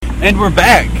And we're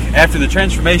back after the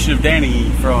transformation of Danny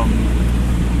from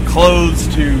clothes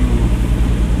to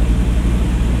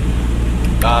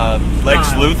Lex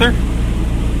Luthor.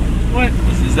 What?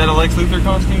 Is that a Lex Luthor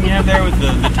costume you have there with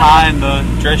the tie and the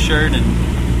dress shirt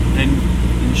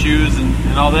and shoes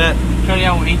and all that? Cody,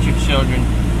 I will eat your children.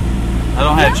 I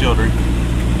don't have children.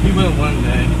 You will one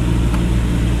day.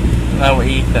 And I will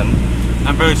eat them.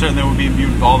 I'm very certain they will be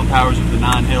imbued with all the powers of the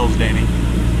Nine Hells, Danny.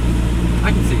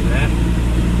 I can see that.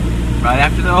 Right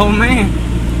after the old man.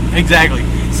 Exactly.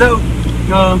 So,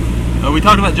 we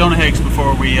talked about Jonah Hex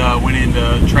before we went in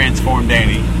to transform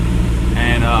Danny.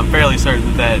 And I'm fairly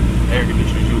certain that air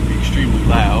conditioner would be extremely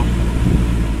loud.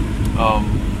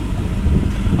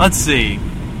 Let's see.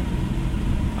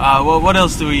 What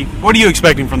else what are you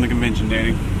expecting from the convention,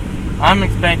 Danny? I'm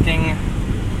expecting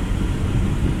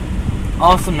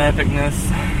awesome epicness,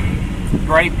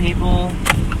 great people,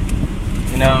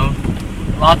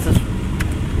 lots of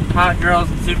hot girls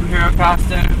in superhero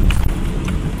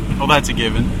costumes. Well, that's a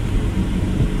given.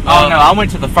 Oh no, I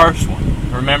went to the first one.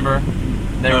 Remember?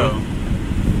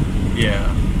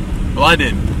 Yeah. Well, I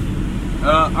didn't.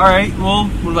 Alright, well,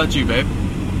 what about you, babe?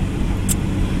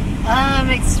 I'm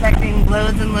expecting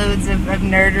loads and loads of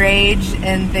nerd rage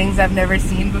and things I've never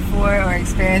seen before or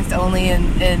experienced only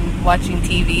in watching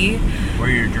TV. Or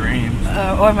your dreams.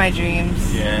 Or my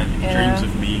dreams. Yeah, dreams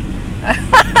of me.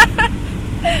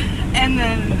 And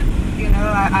then,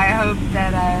 I hope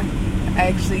that I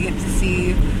actually get to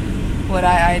see what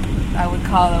I would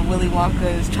call a Willy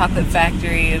Wonka's chocolate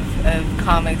factory of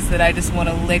comics that I just want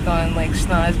to lick on like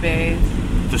schnozberries.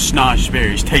 The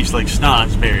schnozberries taste like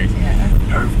schnozberries. Yeah.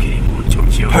 Perv Kitty wants to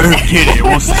touch your Perv Kitty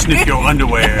wants to sniff your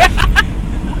underwear.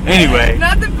 Anyway.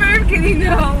 Not the Perv Kitty,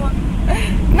 no.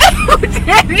 No,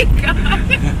 Daddy, God.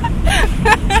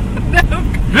 No.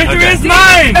 Victory is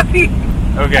mine!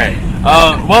 Okay.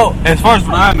 Well, as far as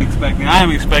what I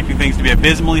am expecting things to be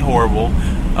abysmally horrible.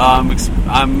 I'm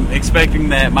expecting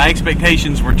that my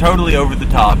expectations were totally over the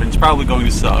top, and it's probably going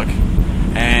to suck.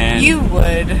 And you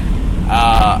would.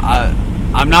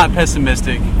 I'm not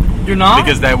pessimistic. You're not?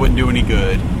 Because that wouldn't do any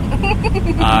good.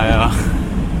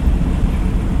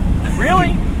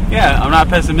 Really? Yeah, I'm not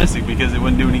pessimistic because it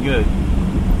wouldn't do any good.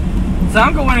 So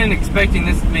I'm going in expecting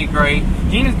this to be great.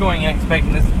 Gina's going in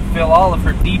expecting this to fulfill all of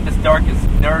her deepest, darkest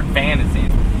nerd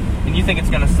fantasies. And you think it's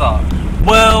going to suck.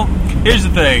 Well, here's the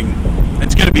thing.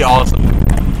 It's going to be awesome.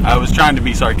 I was trying to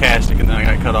be sarcastic and then I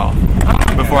got cut off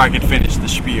before I could finish the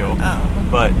spiel. Oh.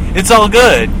 But it's all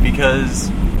good because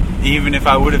even if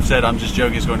I would have said I'm just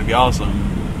joking, it's going to be awesome,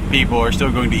 people are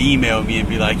still going to email me and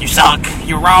be like, you suck,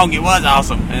 you're wrong, it was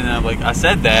awesome. And I'm like, I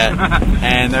said that.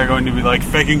 And they're going to be like,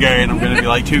 fucking gay. And I'm going to be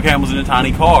like, two camels in a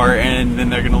tiny car. And then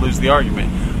they're going to lose the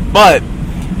argument. But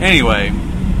anyway,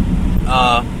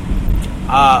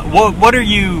 what are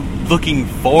you looking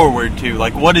forward to?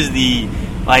 Like, what is the,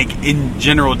 like, in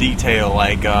general detail,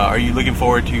 like, are you looking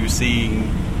forward to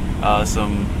seeing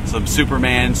some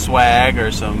Superman swag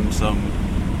or some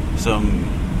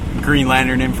Green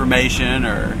Lantern information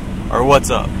or what's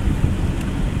up?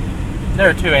 There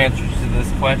are two answers to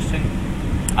this question.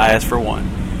 I asked for one.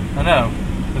 I know,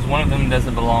 because one of them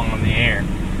doesn't belong on the air.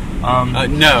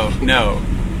 No.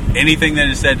 Anything that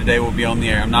is said today will be on the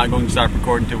air. I'm not going to stop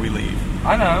recording until we leave.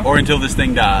 I know. Or until this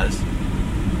thing dies.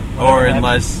 Or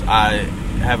unless I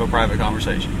have a private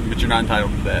conversation. But you're not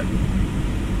entitled to that.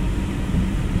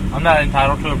 I'm not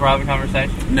entitled to a private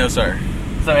conversation? No, sir.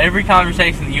 So every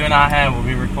conversation that you and I have will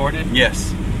be recorded?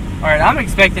 Yes. Alright, I'm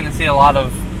expecting to see a lot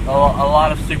of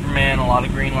Superman, a lot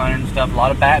of Green Lantern stuff, a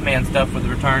lot of Batman stuff with the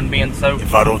return being so...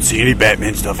 If I don't see any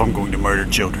Batman stuff, I'm going to murder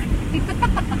children.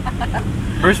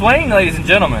 Bruce Wayne, ladies and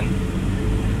gentlemen.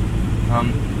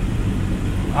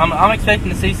 I'm expecting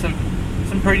to see some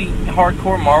pretty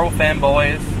hardcore Marvel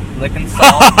fanboys licking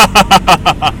salt.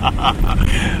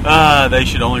 They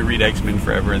should only read X-Men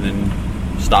Forever and then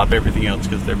stop everything else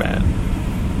because they're bad.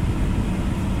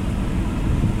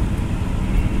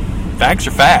 Facts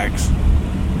are facts.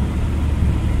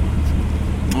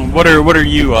 What are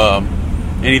you?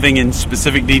 Anything in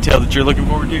specific detail that you're looking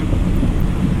forward to?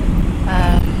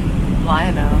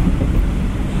 Lionel.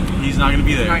 He's not going to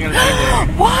be there. Not gonna be there.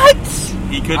 What?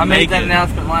 He couldn't I made make that it.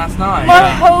 announcement last night.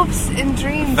 My hopes and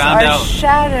dreams Found are out.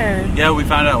 shattered. Yeah, we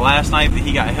found out last night that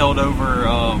he got held over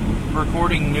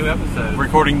Recording new episodes.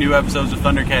 recording new episodes of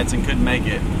Thundercats and couldn't make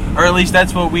it. Or at least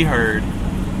that's what we heard.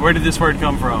 Where did this word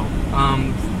come from?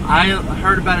 I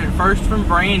heard about it first from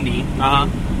Brandy. Uh-huh.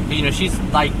 You know, she's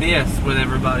like this with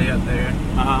everybody up there.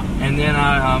 Uh-huh. And then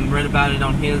I read about it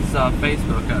on his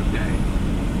Facebook update.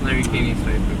 Larry Kenny's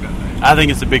Facebook update. I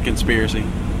think it's a big conspiracy.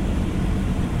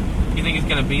 You think it's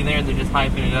going to be there? They're just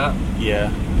hyping it up?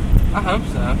 Yeah. I hope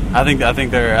so. I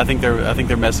think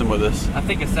they're messing with us. I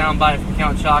think a soundbite from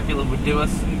Count Chocula would do us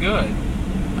some good.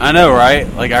 I know, right?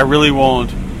 Like, I really want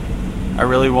the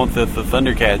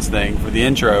Thundercats thing for the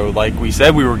intro, like we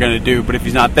said we were going to do. But if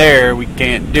he's not there, we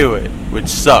can't do it, which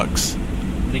sucks.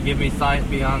 They give me sight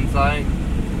beyond sight.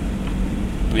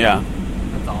 Yeah,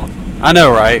 That's awesome. I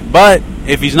know, right? But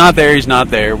if he's not there, he's not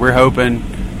there. We're hoping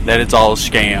that it's all a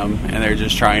scam, and they're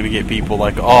just trying to get people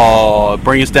like, oh,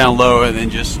 bring us down low, and then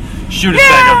just shoot us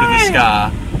back up to the sky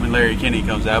when Larry Kinney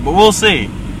comes out. But we'll see.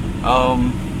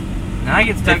 And I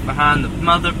get stuck behind the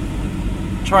mother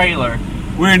trailer.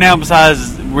 We're now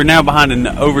behind an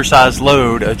oversized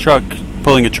load, a truck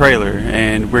pulling a trailer,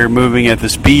 and we're moving at the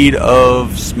speed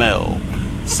of smell.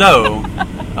 So,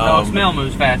 No, smell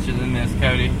moves faster than this,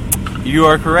 Cody. you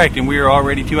are correct, and we are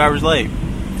already 2 hours late.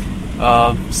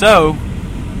 So,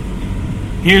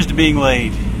 here's to being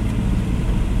late.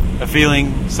 A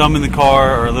feeling some in the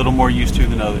car are a little more used to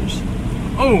than others.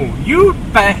 Oh, you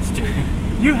bastard!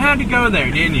 You had to go there,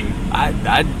 didn't you?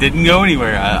 I didn't go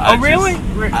anywhere. I really?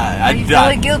 Are you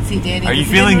feeling guilty, Danny? Are you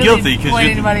 'Cause feeling didn't guilty? really point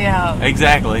anybody out?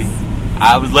 Exactly.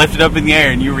 I was left it up in the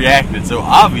air, and you reacted. So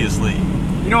obviously,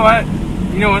 You know what?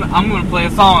 I'm going to play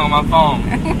a song on my phone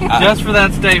just for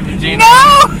that statement, Gina.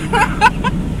 No.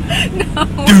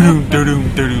 doo-doom, doo-doom,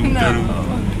 doo-doom, No.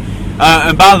 doo-doom.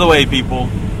 And by the way, people,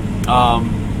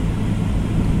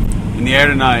 In the Air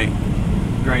Tonight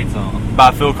Great song.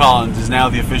 by Phil Collins is now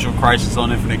the official Crisis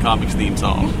on Infinite Comics theme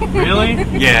song. Really?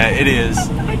 Yeah, it is.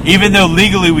 Even though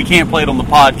legally we can't play it on the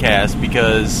podcast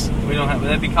because We don't have.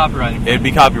 That'd be copyrighted. it'd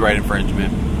be copyright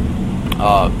infringement.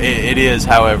 It is,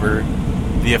 however,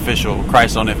 the official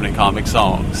Crisis on Infinite Comics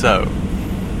song. So,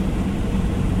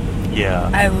 yeah.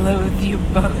 I loathe you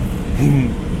both.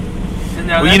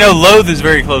 Well, you know, loathe is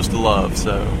very close to love,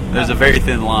 so there's a very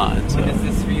thin line. So. What is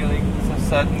this feeling? So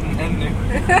sudden and new.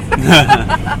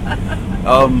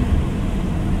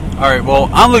 Alright, well,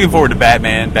 I'm looking forward to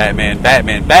Batman.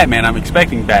 I'm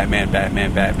expecting Batman.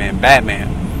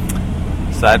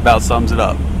 So that about sums it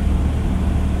up.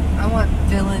 I want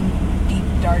villain, deep,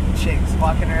 dark chicks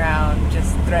walking around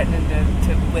just threatening to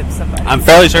whip somebody. I'm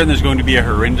fairly certain there's going to be a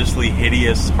horrendously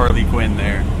hideous Harley Quinn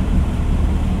there.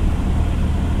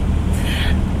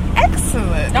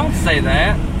 Excellent. Don't say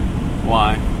that.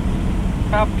 Why?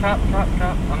 Cop.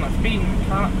 I'm not speeding,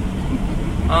 cop.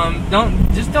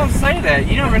 Don't say that.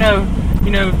 You never know.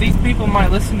 You know, if these people might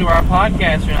listen to our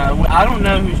podcast or not. I don't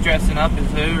know who's dressing up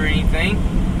as who or anything.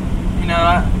 You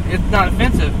know, it's not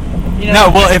offensive. You know,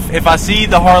 No, well, if I see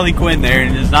the Harley Quinn there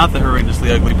and it's not the horrendously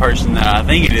ugly person that I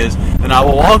think it is, then I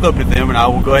will walk up to them and I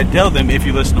will go ahead and tell them, if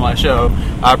you listen to my show,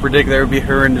 I predict there would be a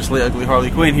horrendously ugly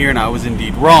Harley Quinn here, and I was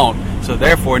indeed wrong. So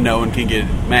therefore, no one can get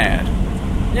mad.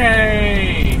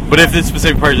 Yay! But if this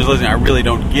specific person is listening, I really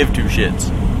don't give two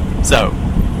shits. So,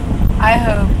 I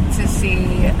hope to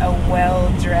see a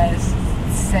well-dressed,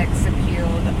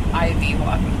 sex-appealed Ivy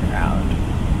walking around.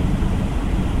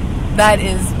 That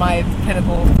is my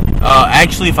pinnacle.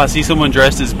 actually, if I see someone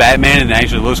dressed as Batman and it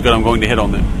actually looks good, I'm going to hit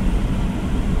on them.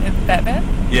 Batman?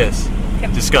 Yes.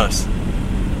 Yep. Discuss.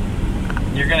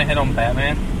 You're gonna hit on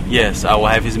Batman? Yes, I will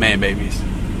have his man babies.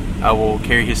 I will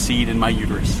carry his seed in my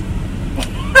uterus.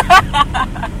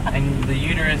 And the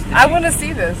uterus. I want to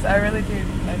see this. I really do.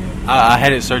 I do. I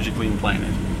had it surgically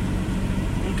implanted.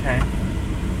 Okay.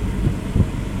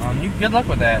 Good luck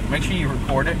with that. Make sure you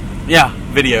record it. Yeah,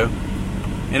 video.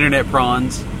 Internet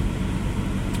prawns.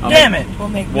 Damn it! We'll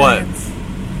make What? millions.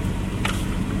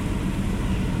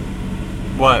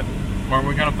 What? Weren't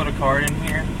we gonna put a card in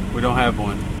here? We don't have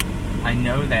one. I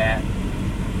know that.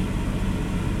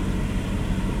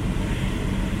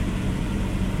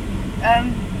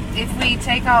 If we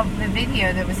take off the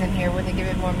video that was in here, would it give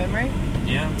it more memory?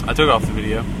 Yeah. I took off the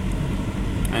video.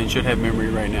 And it should have memory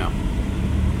right now.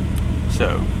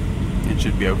 So, it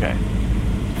should be okay.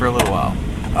 For a little while.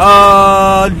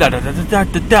 That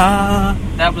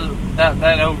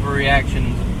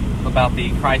overreaction about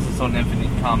the Crisis on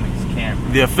Infinite Comics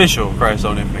camera. The official Crisis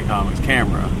on Infinite Comics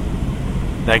camera.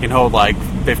 That can hold like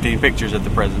 15 pictures at the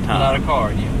present time. Without a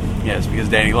card, yeah. Yes, because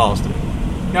Danny lost it.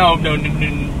 No.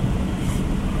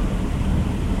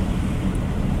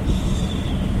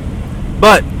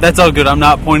 But that's all good. I'm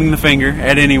not pointing the finger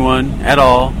at anyone at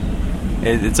all.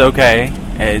 It's okay.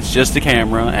 It's just a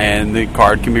camera, and the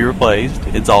card can be replaced.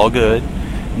 It's all good.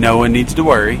 No one needs to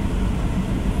worry.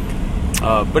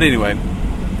 But anyway,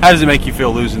 how does it make you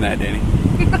feel losing that, Danny?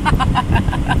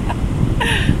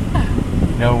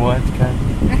 You know what?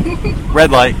 Red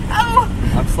light. Oh!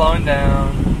 I'm slowing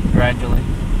down gradually.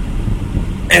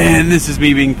 And this is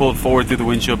me being pulled forward through the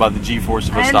windshield by the G-force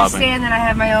of us I stopping. understand that I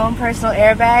have my own personal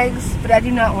airbags, but I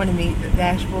do not want to meet the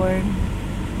dashboard.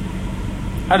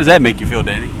 How does that make you feel,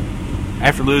 Danny?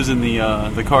 After losing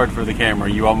the card for the camera,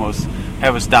 you almost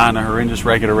have us die in a horrendous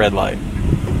wreck at a red light.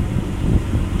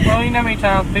 Well, you know how many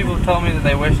times people have told me that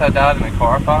they wish I died in a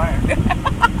car fire?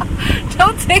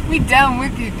 Don't take me down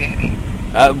with you, Danny.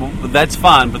 Well, that's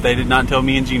fine, but they did not tell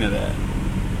me and Gina that.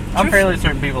 I'm fairly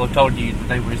certain people have told you that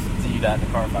they wish to see you die in a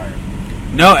car fire.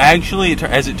 No, actually,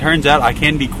 as it turns out, I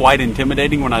can be quite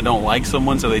intimidating when I don't like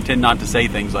someone, so they tend not to say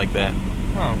things like that.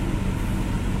 Oh.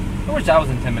 I wish I was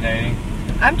intimidating.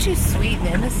 I'm too sweet and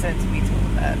innocent to be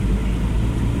told that.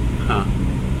 Huh.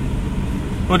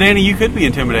 Well, Danny, you could be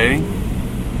intimidating.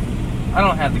 I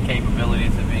don't have the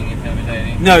capabilities of being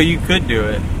intimidating. No, you could do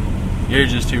it. You're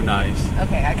just too nice.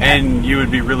 Okay, I got And you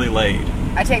would be really laid.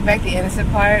 I take back the innocent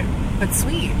part, but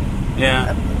sweet.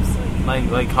 Yeah. I'm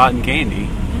sweet. Like cotton candy.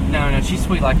 No, she's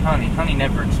sweet like honey. Honey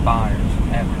never expires,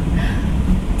 ever.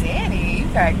 Danny, you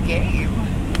got game.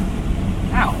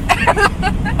 Ow.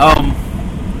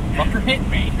 Fucker hit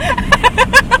me.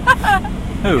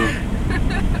 Who?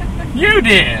 You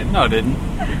did. No, I didn't.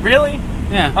 Really?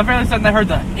 Yeah. I'm fairly certain they heard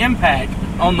the impact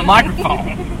on the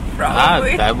microphone.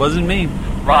 Probably. That wasn't me.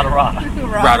 Rada rada.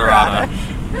 Rada rada.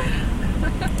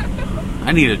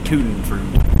 I need a tootin' fruit.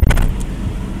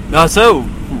 So,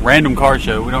 random car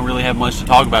show. We don't really have much to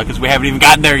talk about because we haven't even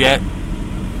gotten there yet.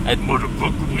 At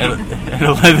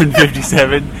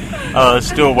 11:57,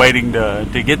 still waiting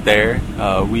to get there.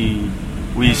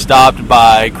 We stopped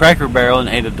by Cracker Barrel and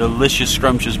ate a delicious,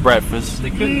 scrumptious breakfast.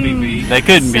 They couldn't be beat. They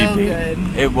couldn't be So beat. good.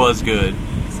 It was good.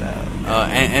 So,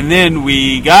 And then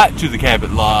we got to the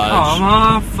Cabot Lodge.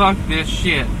 Oh, fuck this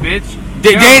shit, bitch.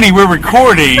 Danny, we're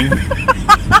recording.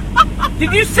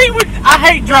 Did you see what? I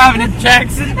hate driving in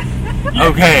Jackson.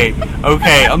 Okay.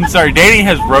 I'm sorry. Danny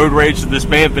has road rage, so this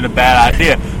may have been a bad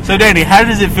idea. So, Danny, how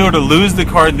does it feel to lose the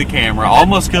car and the camera,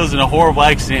 almost kills in a horrible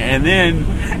accident, and then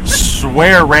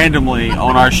swear randomly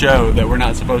on our show that we're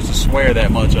not supposed to swear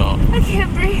that much on? I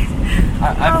can't breathe.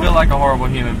 I feel like a horrible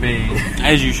human being.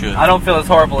 As you should. I don't feel as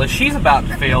horrible as she's about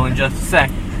to feel in just a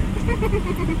second.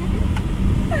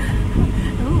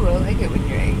 Ooh, I like it when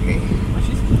you're angry.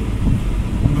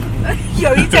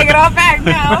 Yo, you take it all back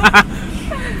now.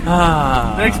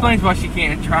 That explains why she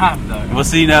can't drive, though. Well,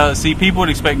 see, people would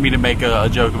expect me to make a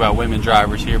joke about women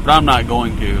drivers here, but I'm not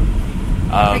going to.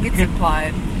 I think it's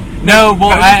implied. No, well,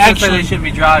 I actually, they shouldn't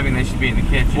be driving; they should be in the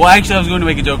kitchen. Well, actually, I was going to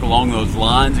make a joke along those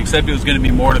lines, except it was going to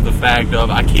be more to the fact of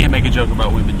I can't make a joke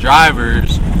about women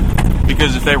drivers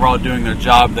because if they were all doing their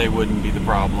job, they wouldn't be the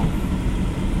problem.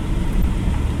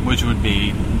 Which would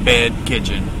be bed,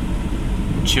 kitchen,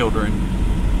 children,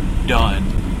 done.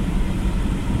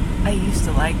 I used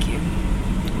to like you.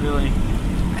 Really?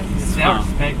 I used See, to. I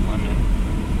respect women.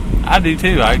 I do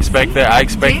too. I expect that.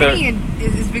 Danny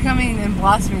is becoming and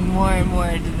blossoming more and more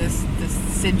into this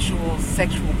sensual,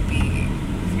 sexual being.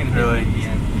 It's gonna Really? hit me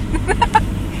again.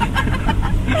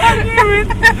 I knew it.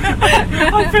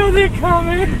 I feel it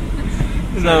coming.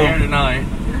 It's So- here tonight.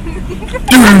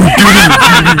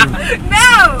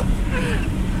 No!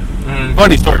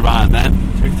 Funny story behind that.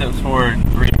 2 steps forward,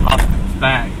 3 steps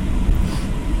back.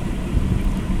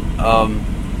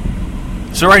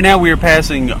 So right now we are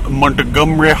passing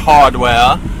Montgomery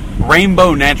Hardware,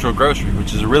 Rainbow Natural Grocery,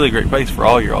 which is a really great place for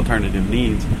all your alternative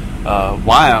needs.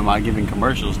 Why am I giving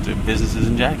commercials to businesses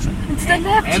in Jackson? It's the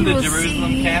left And you the will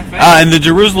Jerusalem see. Cafe. And the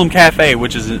Jerusalem Cafe,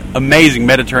 which is an amazing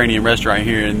Mediterranean restaurant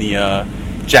here in the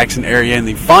Jackson area in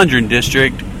the Fondren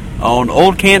district on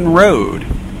Old Canton Road,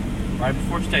 Right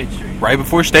before State Street. right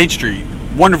before State Street.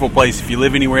 Wonderful place. If you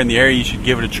live anywhere in the area, you should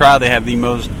give it a try. They have the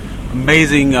most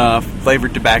amazing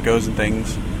flavored tobaccos and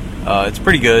things. It's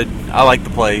pretty good. I like the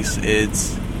place.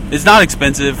 It's not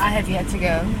expensive. I have yet to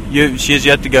go. She has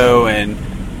yet to go, and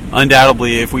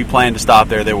undoubtedly, if we plan to stop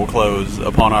there, they will close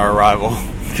upon our arrival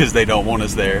because they don't want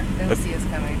us there. They don't see us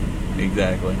coming.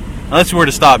 Exactly. Unless we were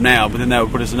to stop now, but then that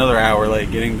would put us another hour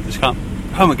late getting to this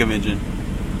comic convention.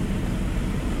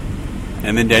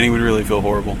 And then Danny would really feel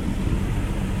horrible.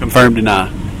 Confirm, deny.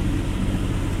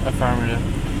 Affirmative.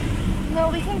 No,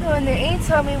 we can go in there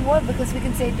anytime we want because we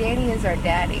can say Danny is our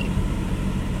daddy.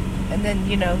 And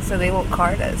then, so they won't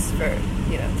card us for,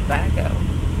 tobacco.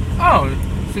 Oh,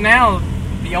 so now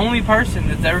the only person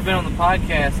that's ever been on the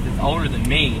podcast that's older than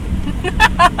me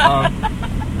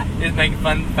is making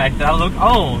fun of the fact that I look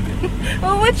old.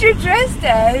 Well, what you're dressed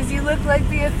as, you look like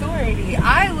the authority.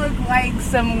 I look like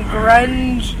some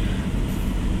grunge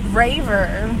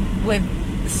raver with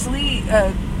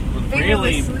With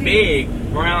really sleeve.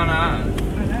 big brown eyes.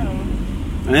 I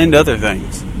know. And other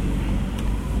things.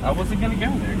 I wasn't gonna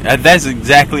go there. That's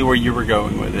exactly where you were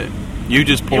going with it. You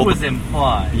just It pulled. was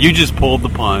implied. You just pulled the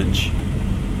punch.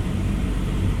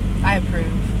 I approve.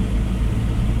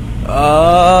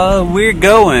 We're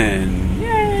going.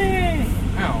 Yay!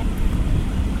 Oh.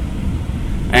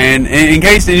 And in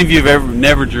case any of you have ever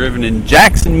never driven in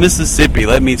Jackson, Mississippi,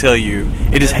 let me tell you,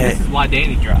 it is. This is why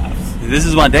Danny drives. This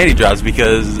is why Daddy drives,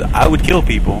 because I would kill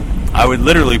people. I would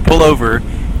literally pull over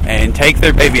and take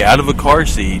their baby out of a car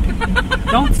seat.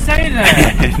 Don't say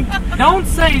that. Don't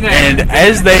say that. And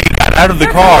as they got out of the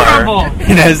That's car, horrible.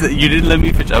 and you didn't let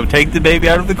me finish, I would take the baby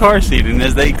out of the car seat, and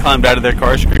as they climbed out of their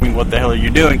car screaming, "What the hell are you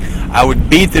doing?" I would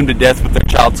beat them to death with their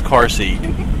child's car seat.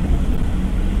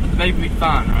 The baby be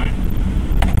fine, right?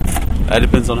 That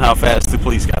depends on how fast the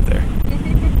police got there.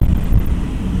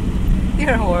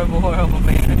 You're a horrible, horrible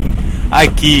man. I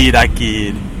kid.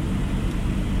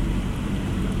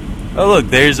 Oh look,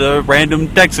 there's a random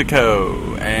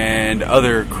Texaco and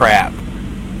other crap.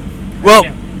 Well,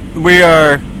 we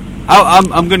are.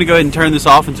 I'm going to go ahead and turn this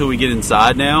off until we get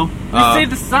inside now. We see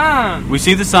the sign. We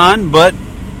see the sign, but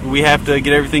we have to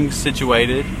get everything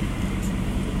situated.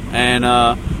 And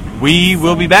we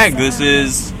will be back. This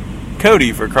is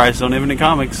Cody for Crisis on Infinite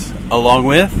Comics, along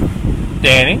with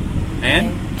Danny.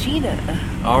 and Gina.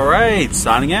 all right,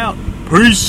 signing out. Peace.